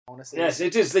Yes,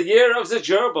 it is the year of the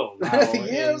gerbil.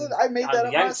 I made that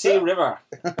up Yangtze myself. River.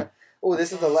 Oh,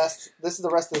 this is the rest. This is the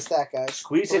rest of the stack, guys.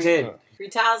 Squeeze it in. 3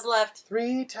 tiles left.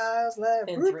 3 tiles left.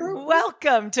 And 3.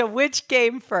 Welcome to Which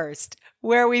Game First,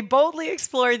 where we boldly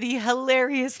explore the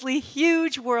hilariously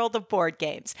huge world of board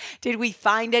games. Did we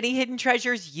find any hidden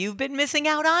treasures you've been missing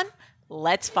out on?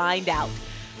 Let's find out.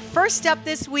 First up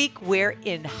this week, we're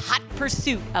in hot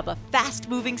pursuit of a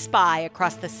fast-moving spy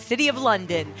across the city of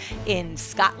London in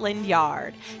Scotland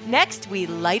Yard. Next, we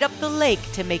light up the lake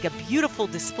to make a beautiful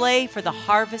display for the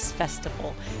Harvest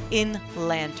Festival in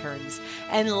lanterns.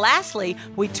 And lastly,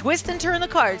 we twist and turn the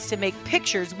cards to make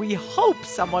pictures we hope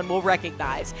someone will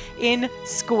recognize in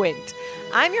Squint.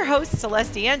 I'm your host,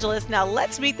 Celeste DeAngelis. Now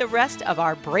let's meet the rest of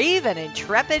our brave and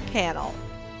intrepid panel.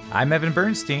 I'm Evan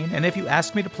Bernstein, and if you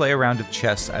ask me to play a round of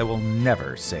chess, I will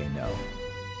never say no.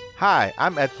 Hi,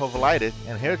 I'm Ed Povolitis,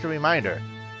 and here's a reminder.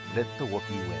 Let the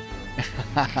Wookiee win.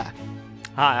 Hi,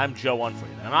 I'm Joe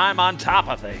Unfried, and I'm on top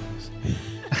of things.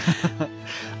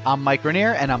 I'm Mike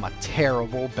Grenier, and I'm a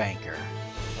terrible banker.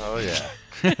 Oh, yeah.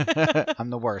 I'm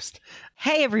the worst.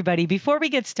 Hey, everybody. Before we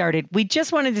get started, we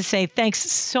just wanted to say thanks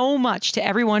so much to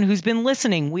everyone who's been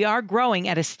listening. We are growing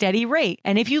at a steady rate.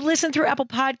 And if you listen through Apple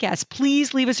Podcasts,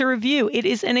 please leave us a review. It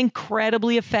is an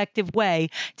incredibly effective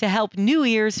way to help new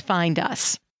ears find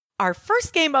us. Our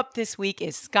first game up this week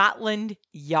is Scotland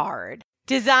Yard.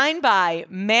 Designed by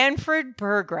Manfred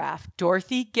Burgraff,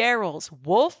 Dorothy Garrels,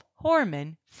 Wolf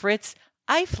Horman, Fritz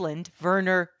Eifland,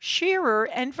 Werner Shearer,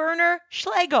 and Werner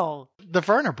Schlegel. The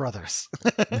Werner brothers.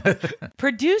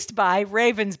 Produced by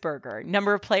Ravensburger.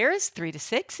 Number of players, 3 to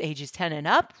 6, ages 10 and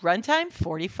up. Runtime,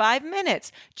 45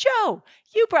 minutes. Joe,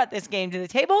 you brought this game to the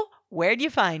table. Where'd you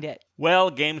find it? Well,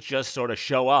 games just sort of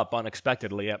show up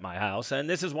unexpectedly at my house, and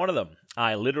this is one of them.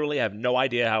 I literally have no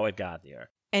idea how it got here.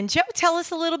 And Joe, tell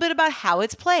us a little bit about how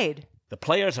it's played. The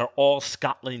players are all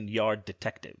Scotland Yard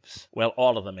detectives. Well,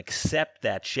 all of them, except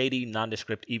that shady,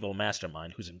 nondescript evil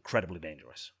mastermind who's incredibly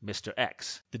dangerous, Mr.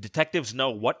 X. The detectives know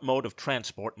what mode of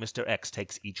transport Mr. X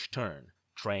takes each turn,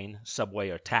 train, subway,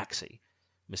 or taxi.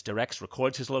 Mr. X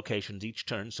records his locations each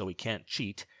turn so he can't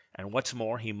cheat, and what's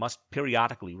more, he must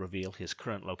periodically reveal his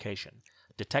current location.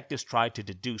 Detectives try to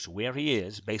deduce where he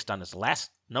is based on his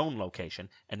last known location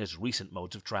and his recent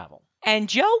modes of travel. And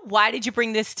Joe, why did you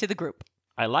bring this to the group?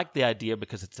 I like the idea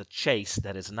because it's a chase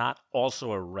that is not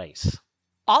also a race.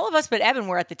 All of us but Evan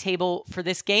were at the table for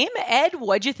this game. Ed,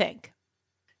 what'd you think?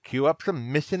 Cue up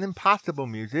some Mission Impossible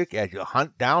music as you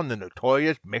hunt down the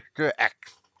notorious Mr. X.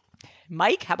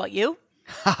 Mike, how about you?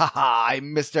 Ha ha ha,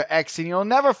 I'm Mr. X, and you'll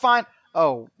never find...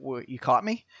 Oh, you caught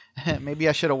me? Maybe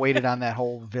I should have waited on that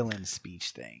whole villain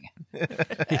speech thing.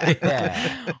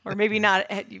 Yeah. Or maybe not.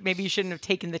 Maybe you shouldn't have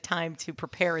taken the time to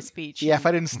prepare a speech. Yeah, if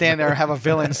I didn't stand there and have a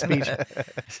villain speech.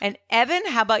 And Evan,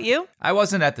 how about you? I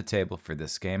wasn't at the table for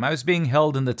this game. I was being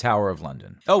held in the Tower of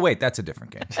London. Oh, wait, that's a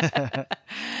different game.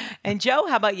 And Joe,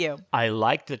 how about you? I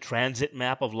like the transit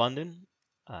map of London.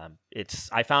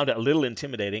 I found it a little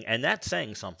intimidating, and that's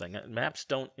saying something. Maps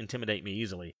don't intimidate me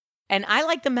easily. And I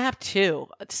like the map too.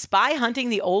 Spy hunting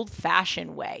the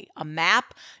old-fashioned way. A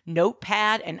map,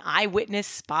 notepad, and eyewitness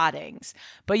spottings.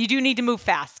 But you do need to move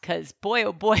fast because, boy,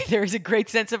 oh boy, there is a great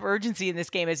sense of urgency in this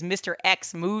game as Mr.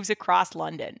 X moves across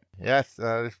London. Yes,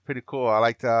 it's pretty cool. I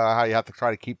liked how you have to try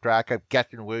to keep track of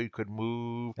guessing where you could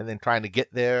move and then trying to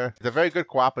get there. It's a very good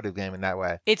cooperative game in that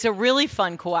way. It's a really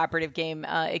fun cooperative game,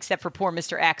 except for poor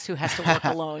Mr. X who has to work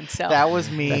alone. So That was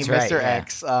me, That's Mr. right, yeah.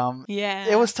 X. yeah.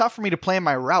 It was tough for me to plan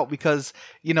my route because,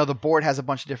 the board has a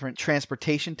bunch of different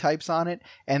transportation types on it,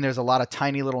 and there's a lot of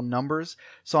tiny little numbers.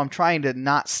 So I'm trying to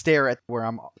not stare at where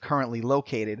I'm currently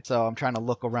located. So I'm trying to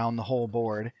look around the whole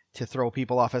board to throw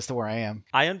people off as to where I am.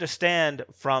 I understand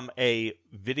from a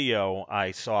video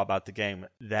I saw about the game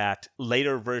that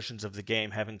later versions of the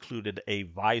game have included a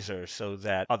visor so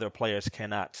that other players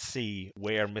cannot see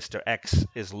where Mr. X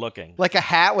is looking. Like a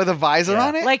hat with a visor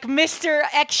on it? Like Mr.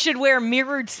 X should wear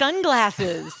mirrored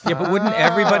sunglasses. Yeah, but wouldn't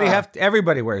everybody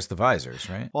everybody wears the visors,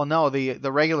 right? Well, no,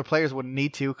 the regular players wouldn't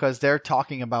need to because they're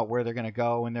talking about where they're going to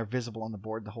go and they're visible on the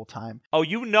board the whole time. Oh,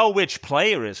 you know which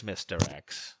player is Mr.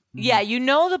 X. Yeah, you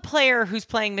know the player who's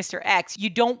playing Mr. X. You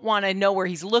don't want to know where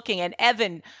he's looking. And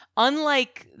Evan,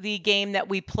 unlike the game that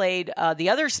we played, the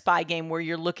other spy game where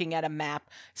you're looking at a map,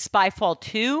 Spyfall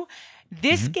 2,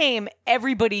 this game,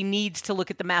 everybody needs to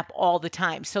look at the map all the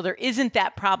time. So there isn't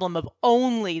that problem of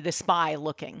only the spy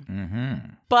looking.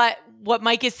 Mm-hmm. But what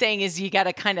Mike is saying is you got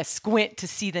to kind of squint to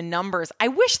see the numbers. I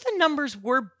wish the numbers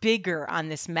were bigger on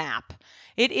this map.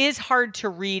 It is hard to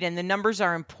read, and the numbers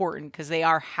are important because they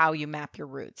are how you map your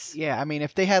routes. Yeah, I mean,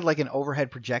 if they had like an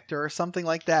overhead projector or something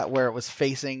like that where it was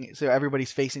facing, so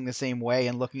everybody's facing the same way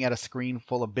and looking at a screen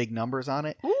full of big numbers on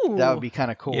it, Ooh. that would be kind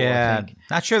of cool. I Yeah, think.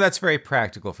 not sure that's very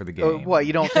practical for the game. What,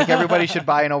 you don't think everybody should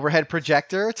buy an overhead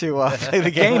projector to play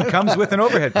the game? Game comes with an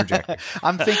overhead projector.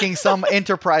 I'm thinking some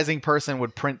enterprising person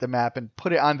would print the map and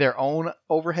put it on their own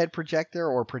overhead projector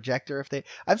or projector if they.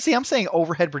 I'm saying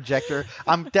overhead projector.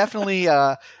 I'm definitely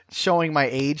showing my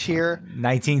age here.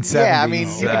 1970s. Yeah, I mean,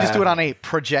 you can just do it on a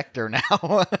projector now.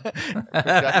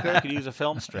 You could use a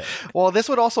film strip. Well, this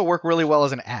would also work really well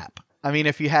as an app. I mean,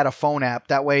 if you had a phone app,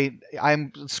 that way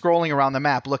I'm scrolling around the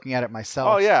map looking at it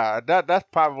myself. Oh yeah, that's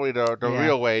probably the Yeah.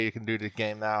 real way you can do this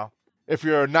game now. If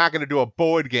you're not going to do a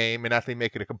board game and actually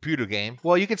make it a computer game.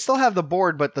 Well, you could still have the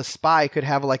board, but the spy could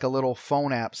have like a little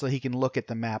phone app so he can look at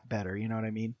the map better. You know what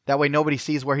I mean? That way nobody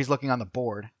sees where he's looking on the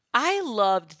board. I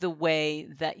loved the way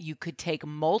that you could take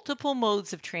multiple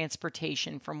modes of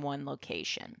transportation from one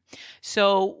location.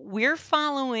 So we're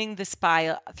following the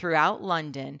spy throughout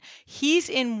London. He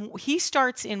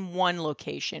starts in one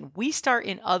location. We start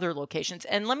in other locations.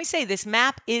 And let me say, this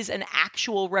map is an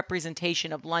actual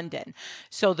representation of London.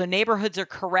 So the neighborhoods are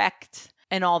correct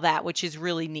and all that, which is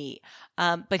really neat.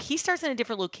 But he starts in a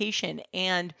different location,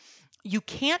 and you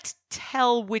can't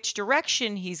tell which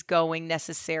direction he's going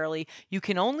necessarily. You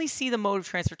can only see the mode of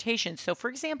transportation. So, for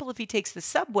example, if he takes the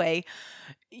subway,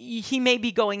 he may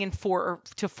be going in 4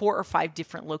 or 5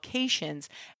 different locations.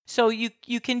 So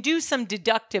you can do some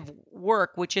deductive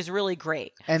work, which is really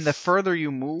great. And the further you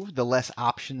move, the less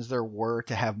options there were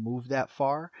to have moved that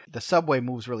far. The subway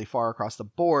moves really far across the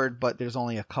board, but there's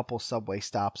only a couple subway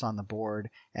stops on the board.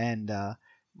 And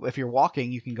if you're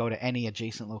walking, you can go to any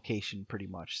adjacent location pretty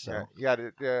much. So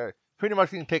Pretty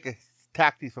much you can take a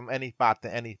taxi from any spot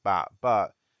to any spot,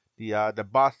 but the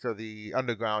bus or the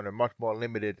underground are much more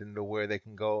limited in where they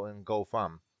can go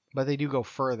from. But they do go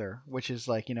further, which is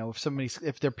like,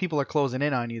 if their people are closing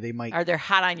in on you, they might. Are they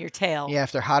hot on your tail? Yeah,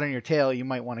 if they're hot on your tail, you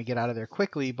might want to get out of there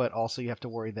quickly, but also you have to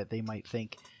worry that they might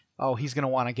think, oh, he's going to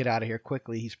want to get out of here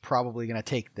quickly. He's probably going to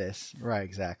take this. Right,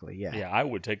 exactly. Yeah. Yeah, I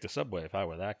would take the subway if I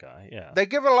were that guy. Yeah. They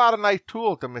give a lot of nice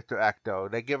tools to Mr. X, though.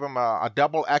 They give him a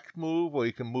double X move where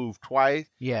you can move twice.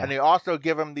 Yeah. And they also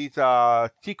give him these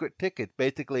secret tickets.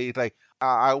 Basically, it's like,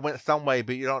 I went some way,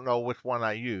 but you don't know which one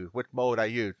I use, which mode I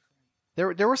use.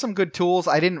 There were some good tools.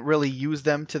 I didn't really use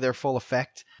them to their full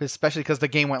effect, especially because the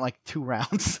game went like 2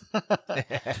 rounds.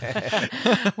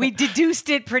 We deduced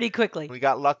it pretty quickly. We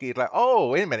got lucky. It's like, oh,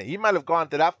 wait a minute. You might have gone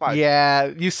to that fight. Yeah,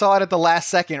 you saw it at the last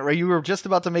second, right? You were just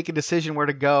about to make a decision where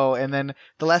to go, and then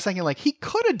the last second, like, he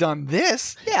could have done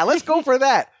this. Yeah, let's go for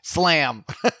that. Slam.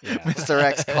 Mr.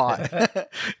 X caught.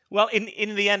 Well,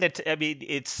 in the end,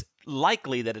 it's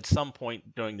likely that at some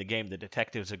point during the game, the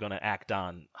detectives are going to act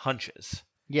on hunches.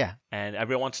 Yeah. And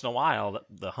every once in a while,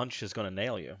 the hunch is going to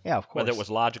nail you. Yeah, of course. Whether it was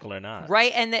logical or not.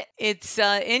 Right. And it's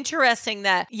interesting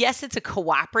that, yes, it's a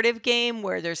cooperative game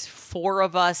where there's 4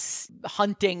 of us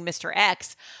hunting Mr.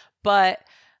 X, but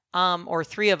or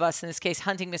 3 of us in this case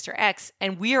hunting Mr. X,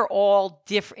 and we are all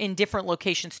in different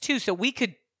locations too. So we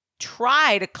could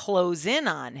try to close in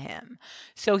on him.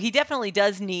 So he definitely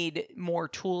does need more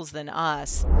tools than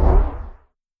us.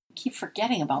 Keep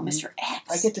forgetting about Mr.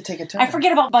 X. I get to take a turn. I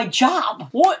forget about my job.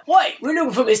 What? We're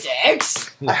looking for Mr.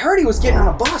 X? I heard he was getting on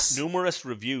a bus. Numerous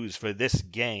reviews for this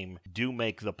game do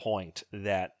make the point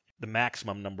that the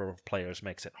maximum number of players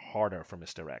makes it harder for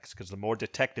Mr. X, because the more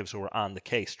detectives who are on the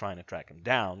case trying to track him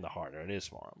down, the harder it is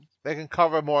for him. They can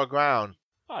cover more ground.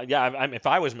 If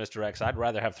I was Mr. X, I'd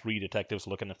rather have 3 detectives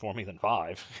looking for me than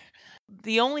 5.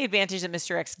 The only advantage that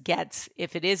Mr. X gets,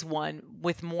 if it is one,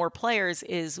 with more players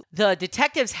is the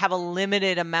detectives have a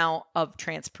limited amount of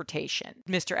transportation.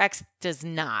 Mr. X does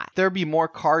not. There'd be more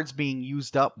cards being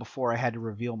used up before I had to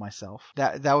reveal myself.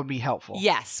 That would be helpful.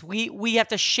 Yes, we have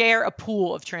to share a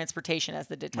pool of transportation as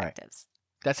the detectives.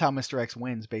 Right. That's how Mr. X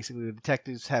wins, basically. The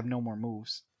detectives have no more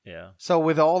moves. Yeah. So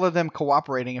with all of them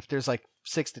cooperating, if there's like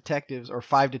 6 detectives or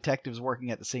 5 detectives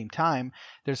working at the same time,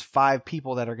 there's 5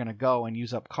 people that are going to go and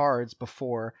use up cards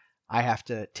before I have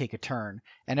to take a turn.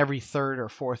 And every 3rd or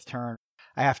 4th turn,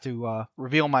 I have to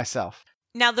reveal myself.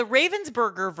 Now, the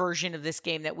Ravensburger version of this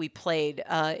game that we played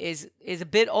is a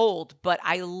bit old, but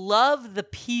I love the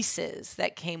pieces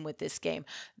that came with this game.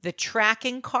 The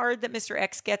tracking card that Mr.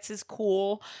 X gets is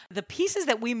cool. The pieces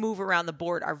that we move around the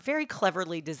board are very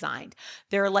cleverly designed.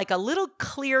 They're like a little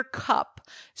clear cup,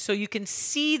 so you can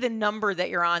see the number that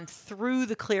you're on through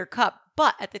the clear cup,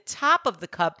 but at the top of the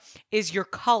cup is your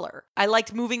color. I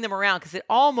liked moving them around because it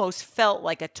almost felt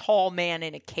like a tall man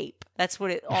in a cape. That's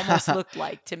what it almost looked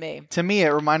like to me. To me, it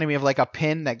reminded me of like a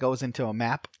pin that goes into a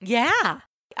map. Yeah.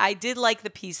 I did like the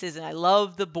pieces, and I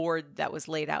love the board that was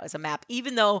laid out as a map,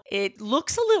 even though it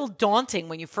looks a little daunting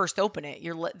when you first open it.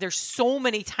 There's so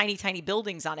many tiny, tiny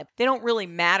buildings on it. They don't really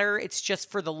matter. It's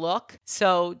just for the look.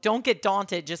 So don't get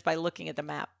daunted just by looking at the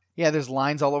map. Yeah, there's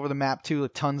lines all over the map too,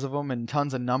 tons of them and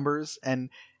tons of numbers. And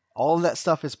all of that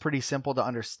stuff is pretty simple to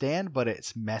understand, but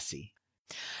it's messy.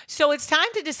 So it's time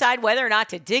to decide whether or not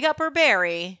to dig up or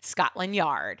bury Scotland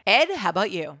Yard. Ed, how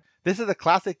about you? This is a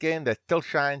classic game that still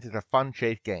shines as a fun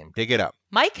chase game. Dig it up.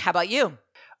 Mike, how about you?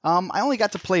 I only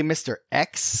got to play Mr.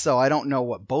 X, so I don't know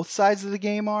what both sides of the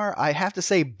game are. I have to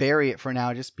say bury it for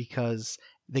now just because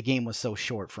the game was so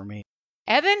short for me.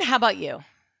 Evan, how about you?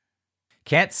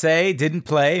 Can't say, didn't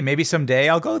play. Maybe someday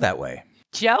I'll go that way.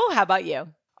 Joe, how about you?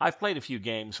 I've played a few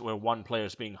games where one player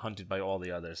is being hunted by all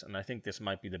the others, and I think this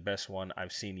might be the best one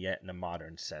I've seen yet in a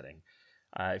modern setting.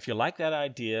 If you like that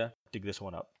idea, dig this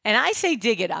one up. And I say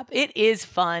dig it up. It is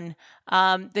fun.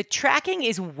 The tracking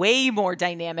is way more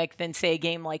dynamic than, say, a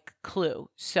game like Clue.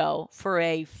 So for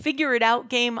a figure it out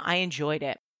game, I enjoyed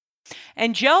it.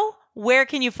 And Joe, where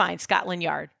can you find Scotland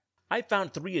Yard? I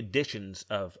found 3 editions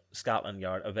of Scotland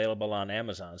Yard available on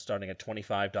Amazon, starting at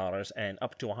 $25 and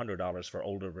up to $100 for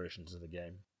older versions of the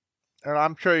game. And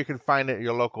I'm sure you can find it at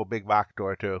your local big box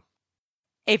store, too.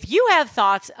 If you have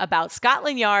thoughts about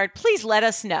Scotland Yard, please let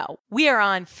us know. We are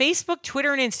on Facebook,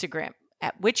 Twitter, and Instagram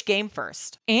at Which Game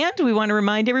First. And we want to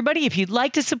remind everybody, if you'd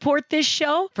like to support this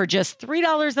show, for just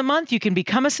 $3 a month, you can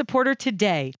become a supporter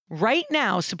today. Right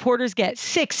now, supporters get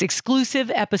 6 exclusive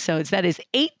episodes. That is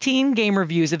 18 game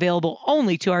reviews available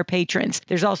only to our patrons.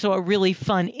 There's also a really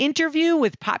fun interview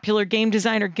with popular game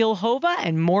designer Gil Hova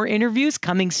and more interviews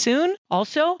coming soon.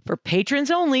 Also, for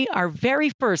patrons only, our very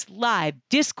first live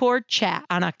Discord chat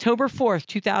on October 4th,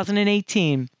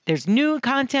 2018. There's new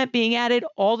content being added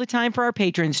all the time for our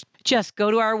patrons. Just go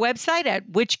to our website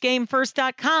at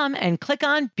whichgamefirst.com and click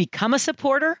on Become a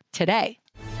Supporter today.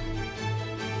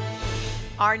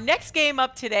 Our next game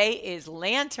up today is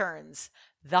Lanterns,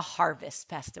 the Harvest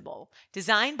Festival,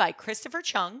 designed by Christopher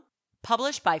Chung,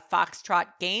 published by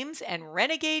Foxtrot Games and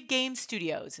Renegade Game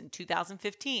Studios in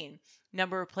 2015.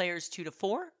 Number of players 2 to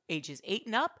 4, ages 8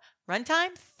 and up,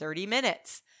 runtime 30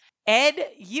 minutes. Ed,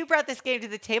 you brought this game to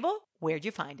the table. Where'd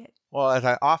you find it? Well, as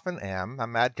I often am,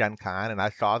 I'm at Gen Con, and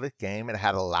I saw this game, and it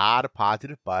had a lot of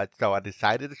positive buzz, so I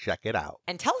decided to check it out.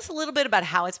 And tell us a little bit about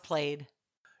how it's played.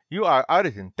 You are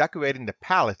artisans decorating the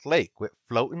palace lake with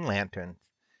floating lanterns.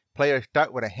 Players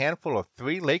start with a handful of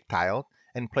 3 lake tiles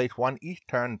and place 1 each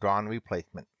turn drawn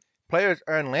replacement. Players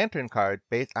earn lantern cards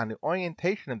based on the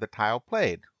orientation of the tile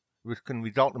played, which can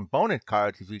result in bonus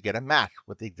cards if you get a match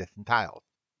with the existing tiles.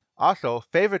 Also,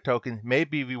 favor tokens may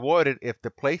be rewarded if the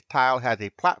placed tile has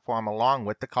a platform along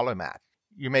with the color match.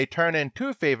 You may turn in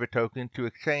 2 favor tokens to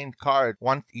exchange cards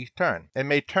once each turn, and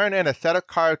may turn in a set of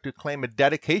cards to claim a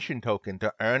dedication token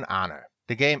to earn honor.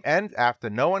 The game ends after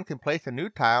no one can place a new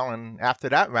tile, and after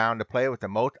that round, the player with the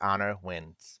most honor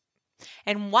wins.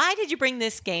 And why did you bring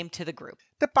this game to the group?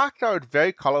 The box art is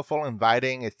very colorful and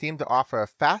inviting. It seems to offer a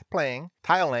fast-playing,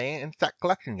 tile-laying, and set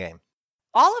collection game.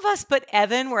 All of us but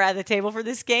Evan were at the table for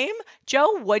this game.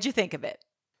 Joe, what'd you think of it?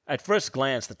 At first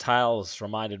glance, the tiles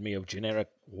reminded me of generic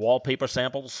wallpaper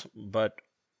samples, but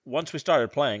once we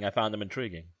started playing, I found them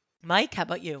intriguing. Mike, how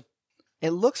about you?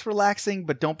 It looks relaxing,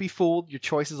 but don't be fooled. Your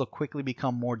choices will quickly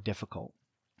become more difficult.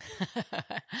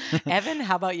 Evan,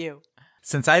 how about you?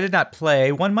 Since I did not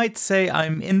play, one might say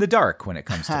I'm in the dark when it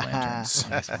comes to lanterns.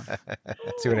 Nice one.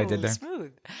 See what I did there?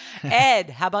 Smooth.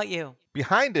 Ed, how about you?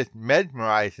 Behind this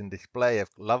mesmerizing display of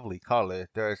lovely colors,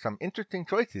 there are some interesting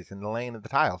choices in the laying of the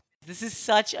tiles. This is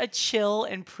such a chill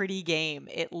and pretty game.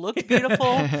 It looked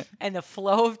beautiful, and the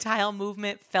flow of tile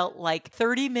movement felt like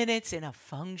 30 minutes in a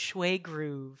feng shui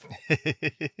groove.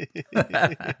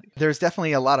 There's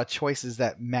definitely a lot of choices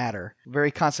that matter.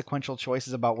 Very consequential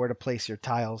choices about where to place your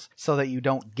tiles so that you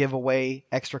don't give away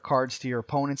extra cards to your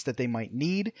opponents that they might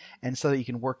need, and so that you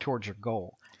can work towards your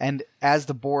goal. And as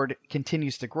the board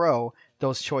continues to grow,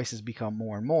 those choices become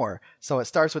more and more. So it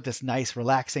starts with this nice,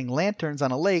 relaxing lanterns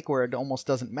on a lake where it almost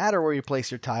doesn't matter where you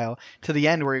place your tile, to the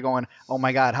end where you're going, oh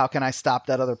my God, how can I stop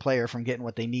that other player from getting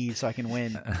what they need so I can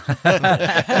win?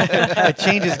 It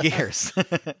changes gears.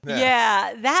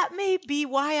 Yeah, that may be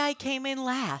why I came in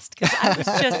last, because I was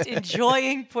just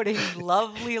enjoying putting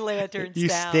lovely lanterns You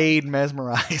down. stayed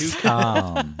mesmerized. Too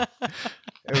calm.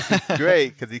 It was just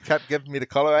great because he kept giving me the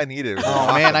color I needed.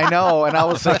 Oh man, I know, and I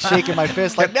was like shaking my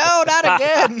fist, like, no, not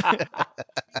again.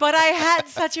 But I had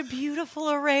such a beautiful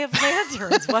array of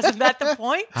lanterns. Wasn't that the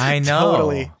point? I know.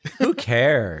 Totally. Who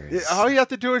cares? All you have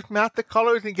to do is match the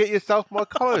colors and get yourself more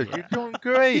colors. You're doing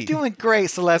great. You're doing great,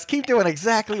 Celeste. Keep doing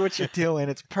exactly what you're doing.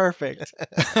 It's perfect.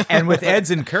 And with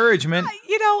Ed's encouragement,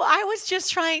 I was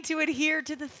just trying to adhere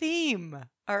to the theme.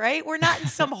 All right. We're not in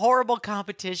some horrible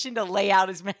competition to lay out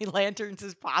as many lanterns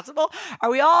as possible. Are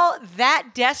we all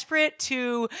that desperate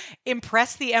to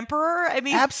impress the Emperor? I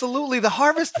mean, Absolutely. The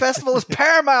Harvest Festival is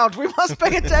paramount. We must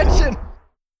pay attention.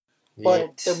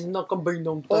 But I'm not gonna bring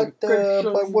no but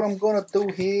what I'm gonna do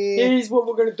here? Here's what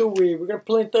we're gonna do here. We're gonna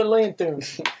plant the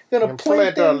lanterns. Gonna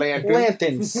plant the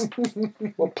lanterns.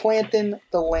 We're planting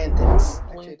the lanterns.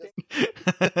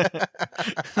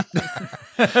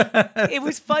 it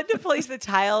was fun to place the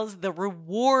tiles. The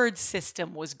reward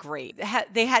system was great.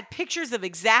 They had pictures of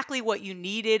exactly what you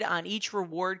needed on each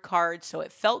reward card, so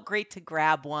it felt great to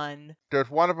grab one. There's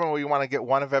one of them where you want to get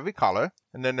one of every color,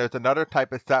 and then there's another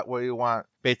type of set where you want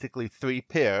basically 3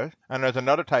 pairs, and there's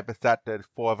another type of set that's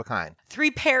 4 of a kind.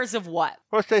 3 pairs of what?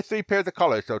 Let's say 3 pairs of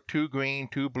colors, so 2 green,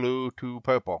 2 blue, 2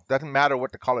 purple. Doesn't matter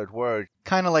what the colors were.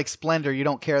 Kind of like Splendor, you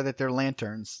don't care that they're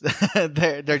lanterns.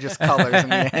 they're just colors in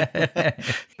the end.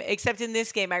 Except in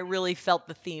this game, I really felt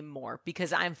the theme more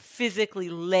because I'm physically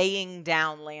laying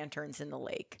down lanterns in the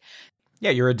lake. yeah,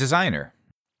 you're a designer.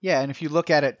 Yeah, and if you look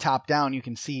at it top down, you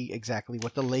can see exactly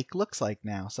what the lake looks like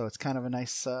now. So it's kind of a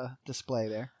nice display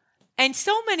there. And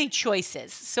so many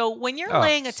choices. So when you're Oh,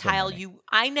 laying a so tile, many.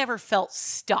 I never felt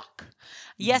stuck.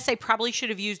 Yes, I probably should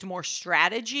have used more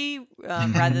strategy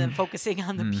rather than focusing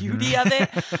on the beauty of it,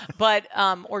 but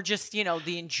or just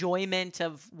the enjoyment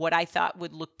of what I thought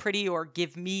would look pretty or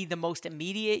give me the most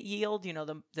immediate yield.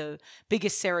 The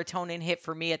biggest serotonin hit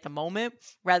for me at the moment,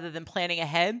 rather than planning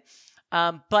ahead.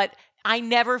 But I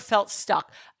never felt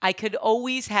stuck. I could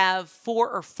always have 4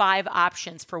 or 5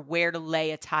 options for where to lay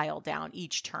a tile down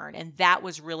each turn, and that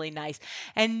was really nice.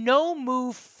 And no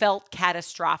move felt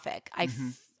catastrophic.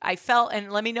 I felt,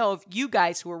 and let me know if you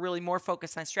guys who are really more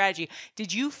focused on strategy,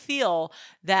 did you feel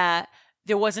that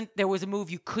there was a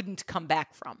move you couldn't come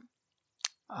back from?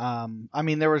 I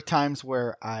mean, there were times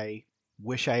where I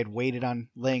wish I had waited on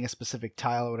laying a specific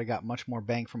tile. I would have got much more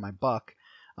bang for my buck.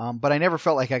 But I never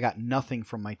felt like I got nothing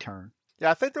from my turn.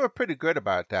 Yeah, I think they were pretty good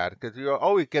about that because you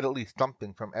always get at least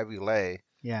something from every lay.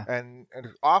 Yeah. And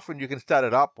often you can set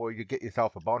it up or you get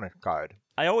yourself a bonus card.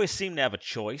 I always seem to have a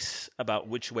choice about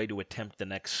which way to attempt the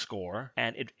next score,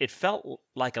 and it felt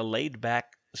like a laid-back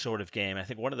sort of game. I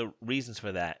think one of the reasons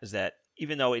for that is that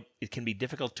even though it can be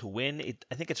difficult to win,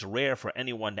 I think it's rare for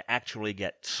anyone to actually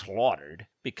get slaughtered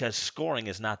because scoring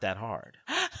is not that hard.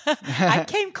 I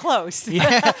came close.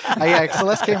 Yeah,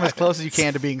 Celeste came as close as you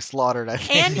can to being slaughtered, I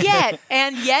think.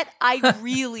 And yet, I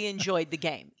really enjoyed the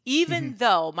game. Even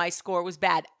though my score was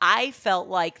bad, I felt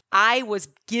like I was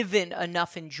given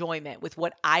enough enjoyment with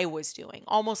what I was doing,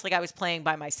 almost like I was playing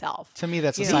by myself. To me,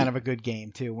 that's a sign of a good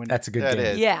game, too. When That's a good That game.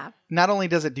 is. Yeah. not only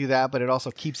does it do that, but it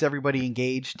also keeps everybody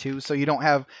engaged, too. So you don't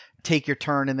have take your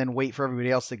turn and then wait for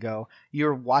everybody else to go.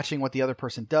 You're watching what the other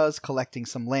person does, collecting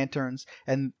some lanterns,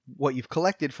 and what you've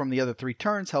collected from the other 3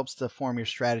 turns helps to form your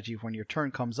strategy when your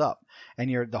turn comes up, and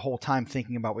you're the whole time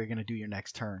thinking about what you're going to do your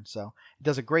next turn. So it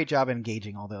does a great job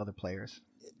engaging all the other players.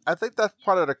 I think that's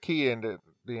part of the key in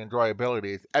the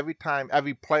enjoyability is every time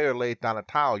every player lays down a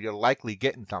tile, you're likely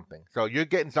getting something. So you're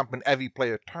getting something every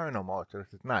player turn almost,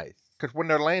 which is nice. Because when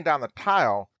they're laying down the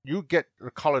tile, you get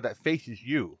the color that faces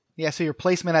you. Yeah, so your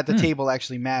placement at the table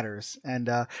actually matters. And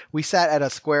we sat at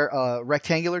a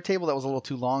rectangular table that was a little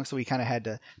too long, so we kind of had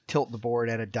to tilt the board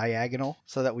at a diagonal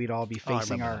so that we'd all be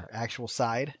facing our actual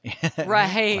side.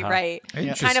 Right, right.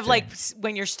 Kind of like Interesting.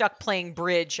 when you're stuck playing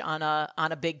bridge on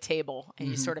a big table and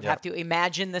you sort of have to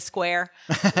imagine the square.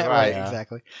 Right,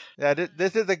 exactly. Yeah,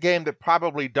 this is a game that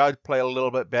probably does play a little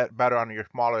bit better on your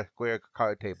smaller square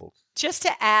card tables. Just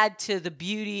to add to the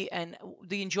beauty and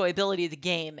the enjoyability of the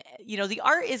game, the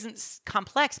art isn't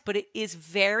complex, but it is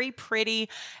very pretty.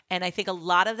 And I think a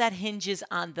lot of that hinges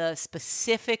on the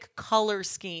specific color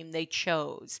scheme they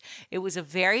chose. It was a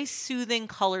very soothing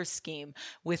color scheme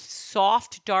with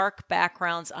soft, dark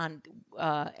backgrounds on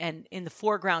and in the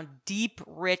foreground, deep,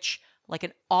 rich, like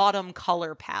an autumn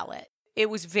color palette. It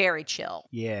was very chill.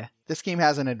 Yeah. This game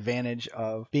has an advantage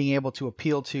of being able to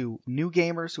appeal to new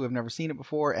gamers who have never seen it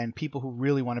before and people who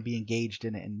really want to be engaged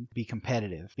in it and be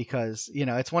competitive. Because,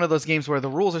 it's one of those games where the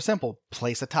rules are simple.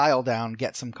 Place a tile down,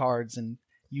 get some cards, and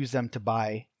use them to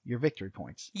buy your victory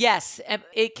points. Yes,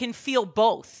 it can feel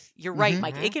both. You're right, Mhm.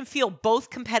 Mike. It can feel both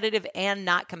competitive and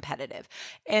not competitive.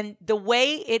 And the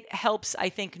way it helps, I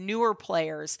think, newer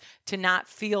players to not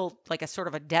feel like a sort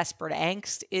of a desperate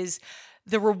angst is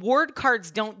the reward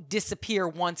cards don't disappear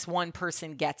once one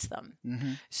person gets them.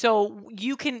 Mm-hmm. So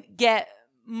you can get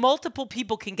multiple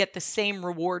people can get the same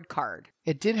reward card.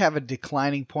 It did have a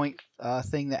declining point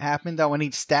thing that happened though in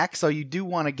each stack, so you do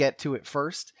want to get to it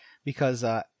first because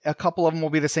a couple of them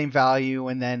will be the same value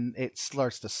and then it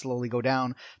starts to slowly go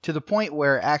down to the point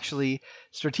where actually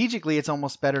strategically it's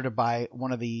almost better to buy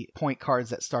one of the point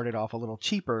cards that started off a little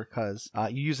cheaper because you're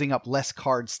using up less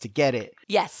cards to get it.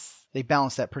 Yes. They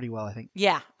balanced that pretty well, I think.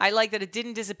 Yeah, I like that it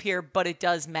didn't disappear, but it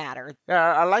does matter.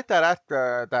 Yeah, I like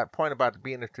that point about it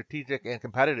being a strategic and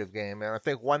competitive game. And I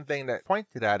think one thing that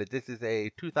points to that is this is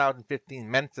a 2015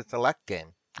 Mensa Select game.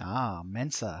 Ah,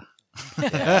 Mensa.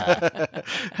 Yeah.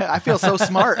 I feel so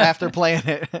smart after playing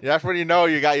it. That's when you know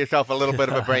you got yourself a little bit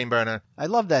of a brain burner. I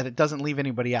love that it doesn't leave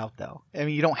anybody out, though. I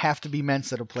mean, you don't have to be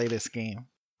Mensa to play this game.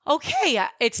 Okay,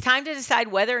 it's time to decide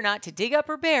whether or not to dig up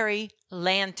or bury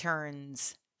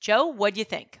lanterns. Joe, what do you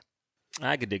think?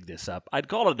 I could dig this up. I'd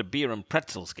call it a beer and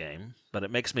pretzels game, but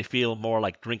it makes me feel more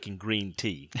like drinking green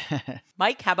tea.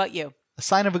 Mike, how about you? A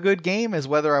sign of a good game is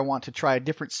whether I want to try a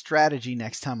different strategy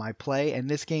next time I play, and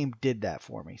this game did that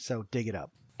for me, so dig it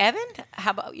up. Evan, how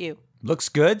about you? Looks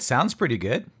good. Sounds pretty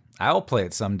good. I'll play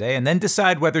it someday and then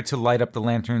decide whether to light up the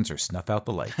lanterns or snuff out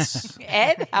the lights.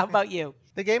 Ed, how about you?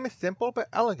 The game is simple but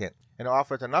elegant and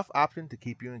offers enough options to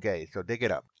keep you engaged, so dig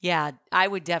it up. Yeah, I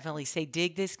would definitely say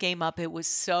dig this game up. It was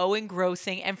so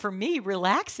engrossing and for me,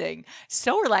 relaxing.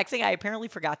 So relaxing, I apparently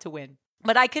forgot to win.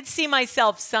 But I could see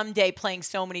myself someday playing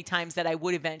so many times that I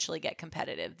would eventually get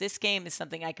competitive. This game is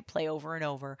something I could play over and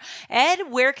over. Ed,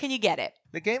 where can you get it?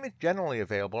 The game is generally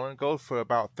available and goes for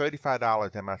about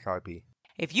 $35 MSRP.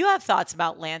 If you have thoughts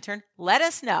about Lantern, let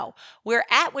us know. We're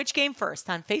at Which Game First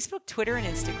on Facebook, Twitter, and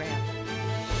Instagram.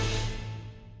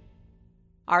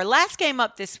 Our last game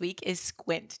up this week is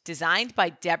Squint, designed by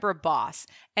Deborah Boss.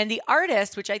 And the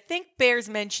artist, which I think bears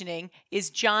mentioning, is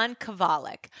John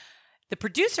Kovalik. The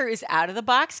producer is Out of the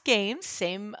Box Games,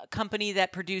 same company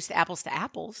that produced Apples to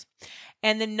Apples.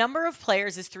 And the number of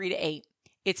players is 3 to 8.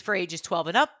 It's for ages 12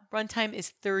 and up. Runtime is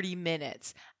 30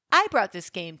 minutes. I brought this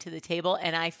game to the table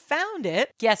and I found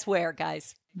it. Guess where,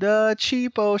 guys? The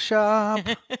cheapo shop.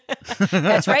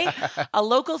 That's right. A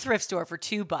local thrift store for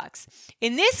 $2.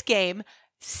 In this game,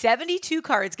 72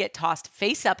 cards get tossed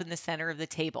face up in the center of the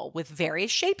table with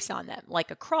various shapes on them,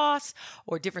 like a cross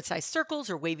or different sized circles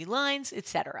or wavy lines,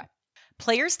 etc.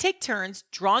 Players take turns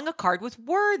drawing a card with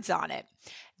words on it.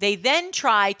 They then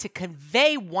try to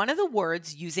convey one of the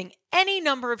words using any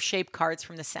number of shaped cards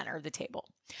from the center of the table.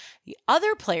 The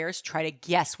other players try to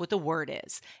guess what the word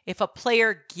is. If a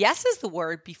player guesses the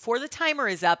word before the timer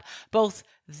is up, both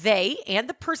they and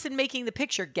the person making the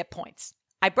picture get points.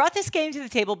 I brought this game to the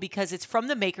table because it's from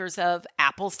the makers of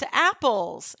Apples to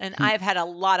Apples, and I've had a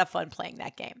lot of fun playing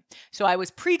that game. So I was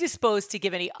predisposed to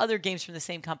give any other games from the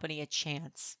same company a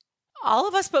chance. All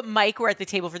of us but Mike were at the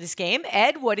table for this game.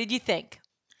 Ed, what did you think?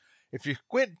 If you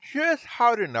squint just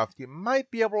hard enough, you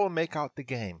might be able to make out the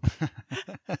game.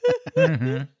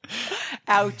 Mhm.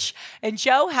 Ouch. And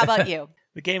Joe, how about you?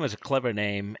 The game is a clever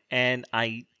name, and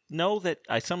I know that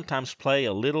I sometimes play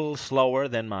a little slower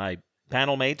than my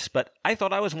panel mates, but I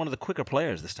thought I was one of the quicker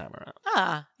players this time around.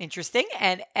 Ah, interesting.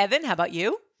 And Evan, how about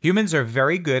you? Humans are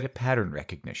very good at pattern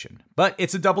recognition, but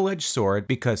it's a double-edged sword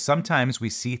because sometimes we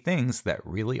see things that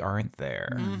really aren't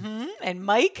there. Mm-hmm. And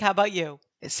Mike, how about you?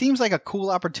 It seems like a cool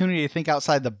opportunity to think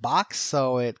outside the box,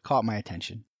 so it caught my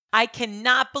attention. I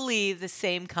cannot believe the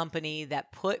same company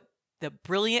that put the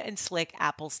brilliant and slick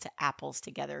Apples to Apples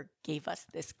together gave us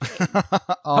this game.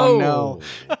 Oh, no.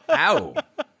 Ow.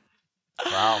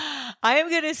 Wow. I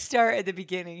am going to start at the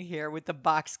beginning here with the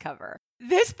box cover.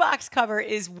 This box cover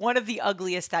is one of the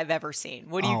ugliest I've ever seen.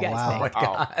 What do you Oh, guys wow. Oh my think?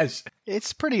 gosh.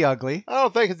 It's pretty ugly. I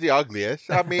don't think it's the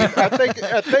ugliest. I mean, I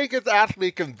think it's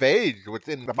actually conveyed what's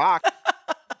in the box.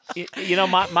 You know,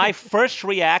 my first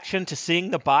reaction to seeing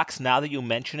the box, now that you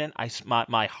mention it,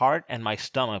 my heart and my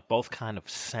stomach both kind of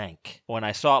sank when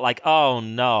I saw it. Like, oh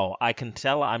no, I can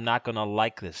tell I'm not going to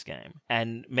like this game.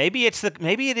 And maybe it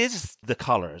is the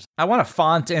colors. I want a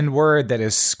font and word that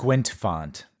is Squint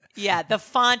font. Yeah, the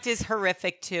font is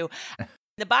horrific too.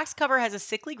 The box cover has a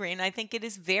sickly green. I think it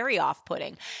is very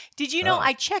off-putting. Did you know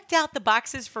I checked out the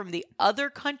boxes from the other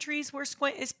countries where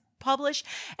Squint is published,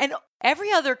 and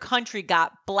every other country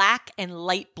got black and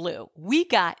light blue. We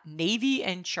got navy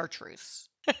and chartreuse.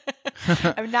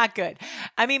 I'm not good.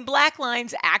 I mean, black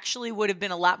lines actually would have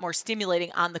been a lot more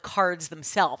stimulating on the cards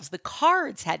themselves. The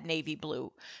cards had navy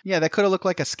blue. Yeah, that could have looked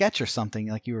like a sketch or something,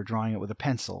 like you were drawing it with a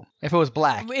pencil. If it was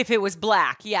black. If it was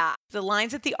black, yeah. The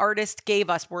lines that the artist gave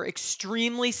us were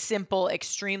extremely simple,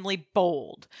 extremely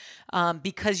bold,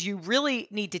 because you really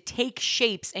need to take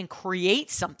shapes and create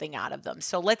something out of them.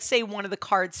 So let's say one of the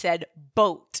cards said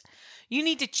boat. You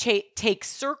need to take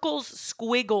circles,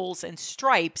 squiggles, and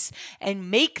stripes and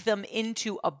make them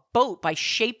into a boat by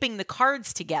shaping the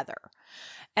cards together.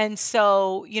 And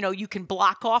so, you can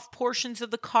block off portions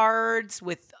of the cards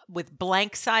with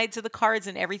blank sides of the cards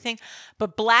and everything.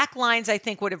 But black lines, I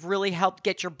think, would have really helped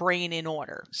get your brain in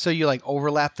order. So you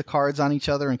overlap the cards on each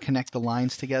other and connect the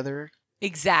lines together?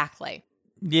 Exactly.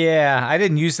 Yeah, I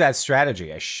didn't use that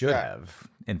strategy. I should have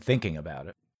in thinking about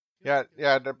it. Yeah.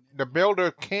 The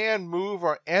builder can move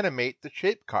or animate the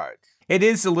shape cards. It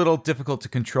is a little difficult to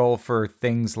control for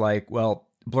things like,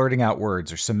 blurting out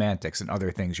words or semantics and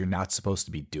other things you're not supposed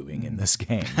to be doing in this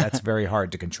game. That's very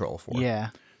hard to control for. Yeah,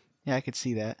 I could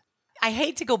see that. I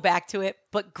hate to go back to it,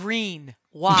 but green.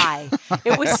 Why?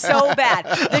 It was so bad.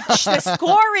 The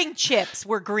scoring chips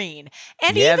were green.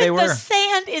 And Yeah, they even were. the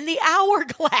sand in the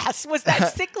hourglass was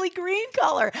that sickly green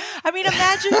color. I mean,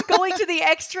 imagine going to the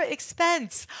extra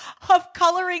expense of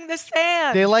coloring the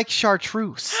sand. They like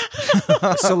chartreuse.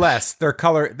 Celeste, they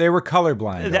were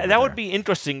colorblind. over That would there. be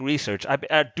interesting research.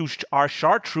 Are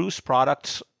chartreuse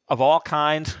products of all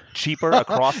kinds cheaper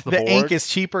across the The board? ink is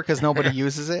cheaper because nobody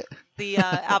uses it. The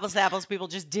Apples to Apples people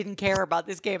just didn't care about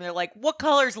this game. They're like, what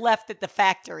color's left at the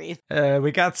factory?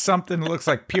 We got something that looks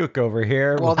like puke over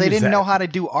here. Well, We'll they use didn't that. know how to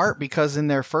do art because in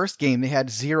their first game they had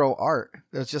zero art.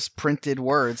 It was just printed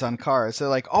words on cards. So they're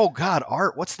like, oh God,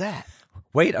 art, what's that?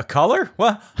 Wait, a color?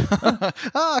 What?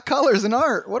 Colors and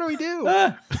art. What do we do?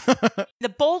 The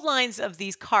bold lines of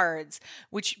these cards,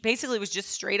 which basically was just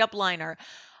straight up line art,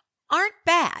 aren't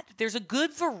bad. There's a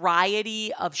good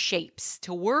variety of shapes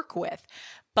to work with.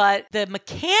 But the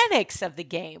mechanics of the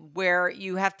game where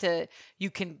you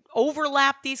can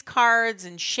overlap these cards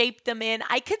and shape them in,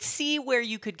 I could see where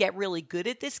you could get really good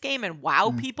at this game and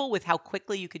wow people with how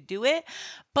quickly you could do it.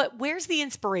 But where's the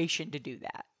inspiration to do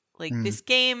that? This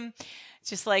game, it's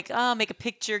just make a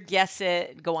picture, guess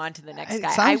it, go on to the next It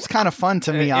guy. sounds kind of fun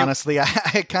to me, honestly. I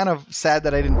kind of sad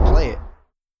that I didn't play it.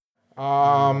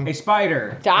 A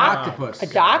spider. Dock? Octopus. A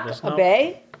dock? there's A no-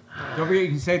 bay? Don't forget, you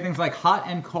can say things like hot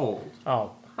and cold.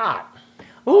 Oh, hot.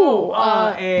 Ooh,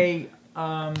 A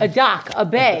dock, a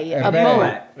bay, a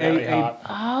boat. Very hot.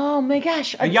 Oh my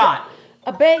gosh. a yacht.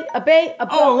 A bay, a boat.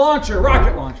 Oh, a launcher,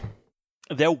 rocket launcher.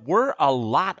 There were a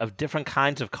lot of different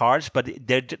kinds of cards, but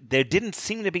there didn't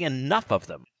seem to be enough of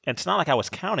them. And it's not like I was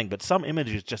counting, but some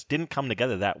images just didn't come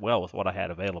together that well with what I had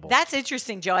available. That's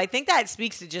interesting, Joe. I think that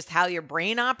speaks to just how your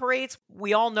brain operates.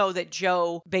 We all know that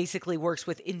Joe basically works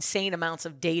with insane amounts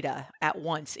of data at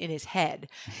once in his head.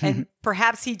 And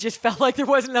perhaps he just felt like there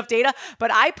wasn't enough data.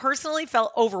 But I personally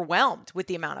felt overwhelmed with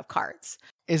the amount of cards.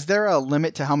 Is there a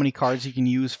limit to how many cards you can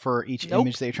use for each Nope.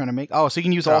 image that you're trying to make? Oh, so you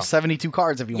can use all 72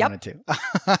 cards if you Yep. wanted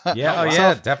to.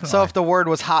 Yeah, definitely. So if the word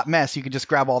was hot mess, you could just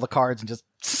grab all the cards and just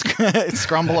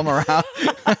scrumble them around.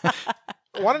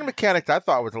 One of the mechanics I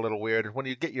thought was a little weird is when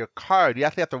you get your card, you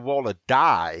actually have to roll a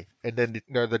die, and then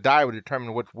the die would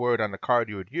determine which word on the card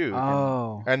you would use.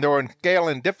 Oh. And they were in scale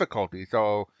and difficulty,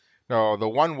 so the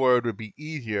one word would be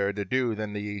easier to do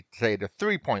than the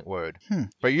 3-point word.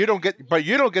 But you don't get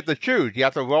to choose. You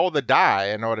have to roll the die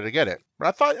in order to get it.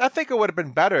 But I think it would have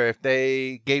been better if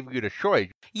they gave you the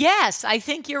choice. Yes, I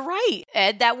think you're right,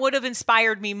 Ed. That would have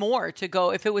inspired me more to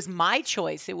go. If it was my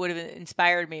choice, it would have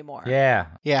inspired me more. Yeah.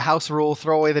 Yeah, house rule,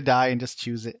 throw away the die and just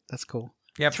choose it. That's cool.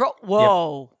 Yep.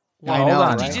 Whoa. I Hold know,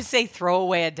 on. Did right? you just say throw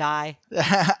away a die?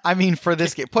 I mean, for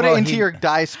this game, put Well, it into he- your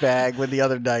dice bag with the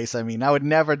other dice. I mean, I would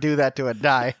never do that to a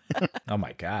die. Oh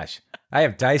my gosh. I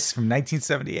have dice from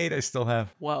 1978 I still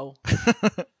have. Whoa.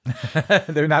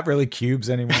 They're not really cubes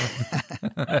anymore.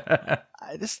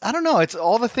 I don't know. It's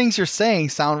all the things you're saying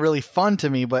sound really fun to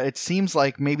me, but it seems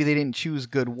like maybe they didn't choose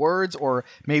good words, or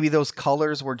maybe those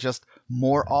colors were just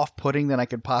more off-putting than I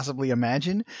could possibly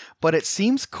imagine. But it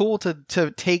seems cool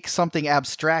to take something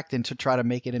abstract and to try to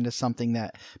make it into something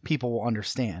that people will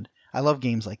understand. I love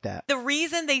games like that. The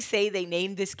reason they say they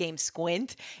named this game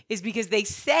Squint is because they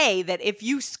say that if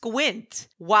you squint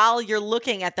while you're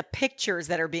looking at the pictures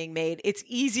that are being made, it's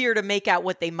easier to make out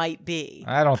what they might be.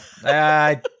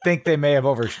 I think they may have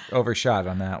overshot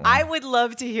on that one. I would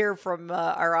love to hear from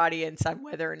our audience on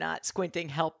whether or not squinting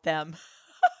helped them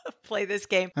play this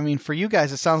game. I mean, for you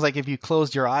guys, it sounds like if you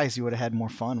closed your eyes, you would have had more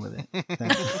fun with it.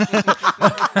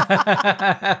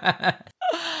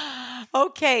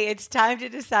 Okay, Okay, it's time to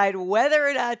decide whether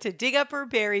or not to dig up or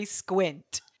bury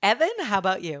Squint. Evan, how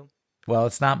about you? Well,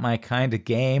 it's not my kind of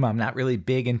game. I'm not really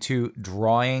big into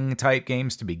drawing type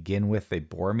games to begin with. They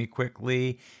bore me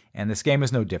quickly. And this game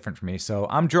is no different for me. So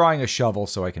I'm drawing a shovel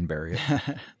so I can bury it.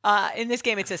 In this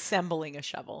game, it's assembling a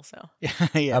shovel. So,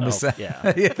 Yeah. Yeah,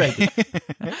 thank you.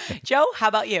 Joe, how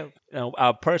about you?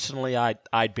 Personally,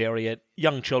 I'd bury it.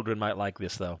 Young children might like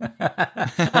this, though.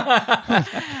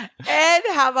 Ed,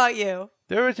 how about you?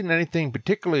 There isn't anything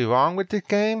particularly wrong with this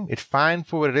game. It's fine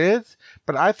for what it is,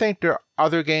 but I think there are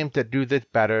other games that do this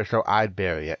better, so I'd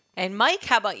bury it. And Mike,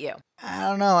 how about you? I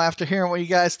don't know. After hearing what you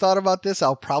guys thought about this,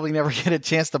 I'll probably never get a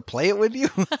chance to play it with you.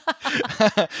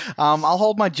 I'll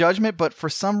hold my judgment, but for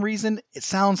some reason, it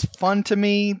sounds fun to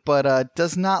me, but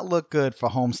does not look good for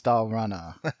Homestyle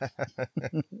Runner.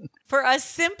 For a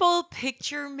simple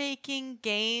picture-making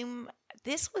game,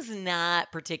 this was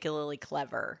not particularly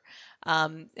clever.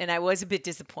 And I was a bit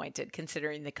disappointed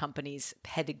considering the company's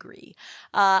pedigree.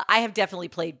 I have definitely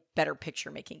played better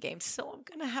picture-making games, so I'm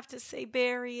going to have to say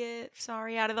bury it.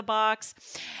 Sorry, out of the box.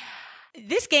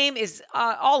 This game is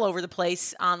all over the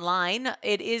place online.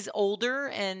 It is older,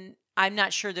 and I'm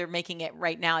not sure they're making it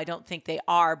right now. I don't think they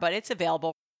are, but it's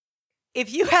available.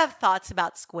 If you have thoughts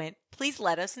about Squint, please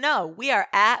let us know. We are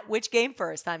at Which Game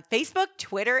First on Facebook,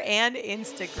 Twitter, and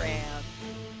Instagram.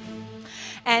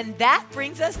 And that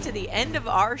brings us to the end of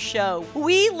our show.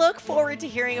 We look forward to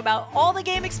hearing about all the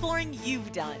game exploring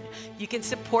you've done. You can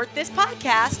support this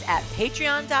podcast at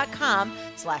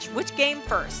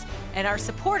patreon.com/whichgamefirst. And our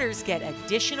supporters get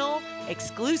additional,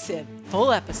 exclusive,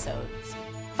 full episodes.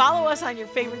 Follow us on your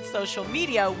favorite social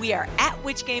media. We are at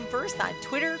Which Game First on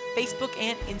Twitter, Facebook,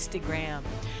 and Instagram.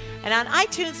 And on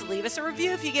iTunes, leave us a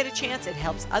review if you get a chance. It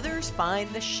helps others find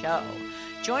the show.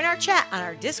 Join our chat on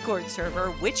our Discord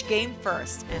server, Which Game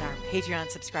First, and our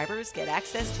Patreon subscribers get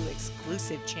access to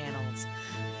exclusive channels.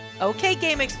 Okay,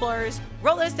 Game Explorers,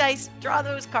 roll those dice, draw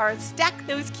those cards, stack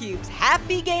those cubes.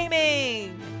 Happy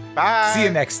gaming! Bye! See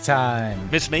you next time.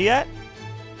 Miss me yet?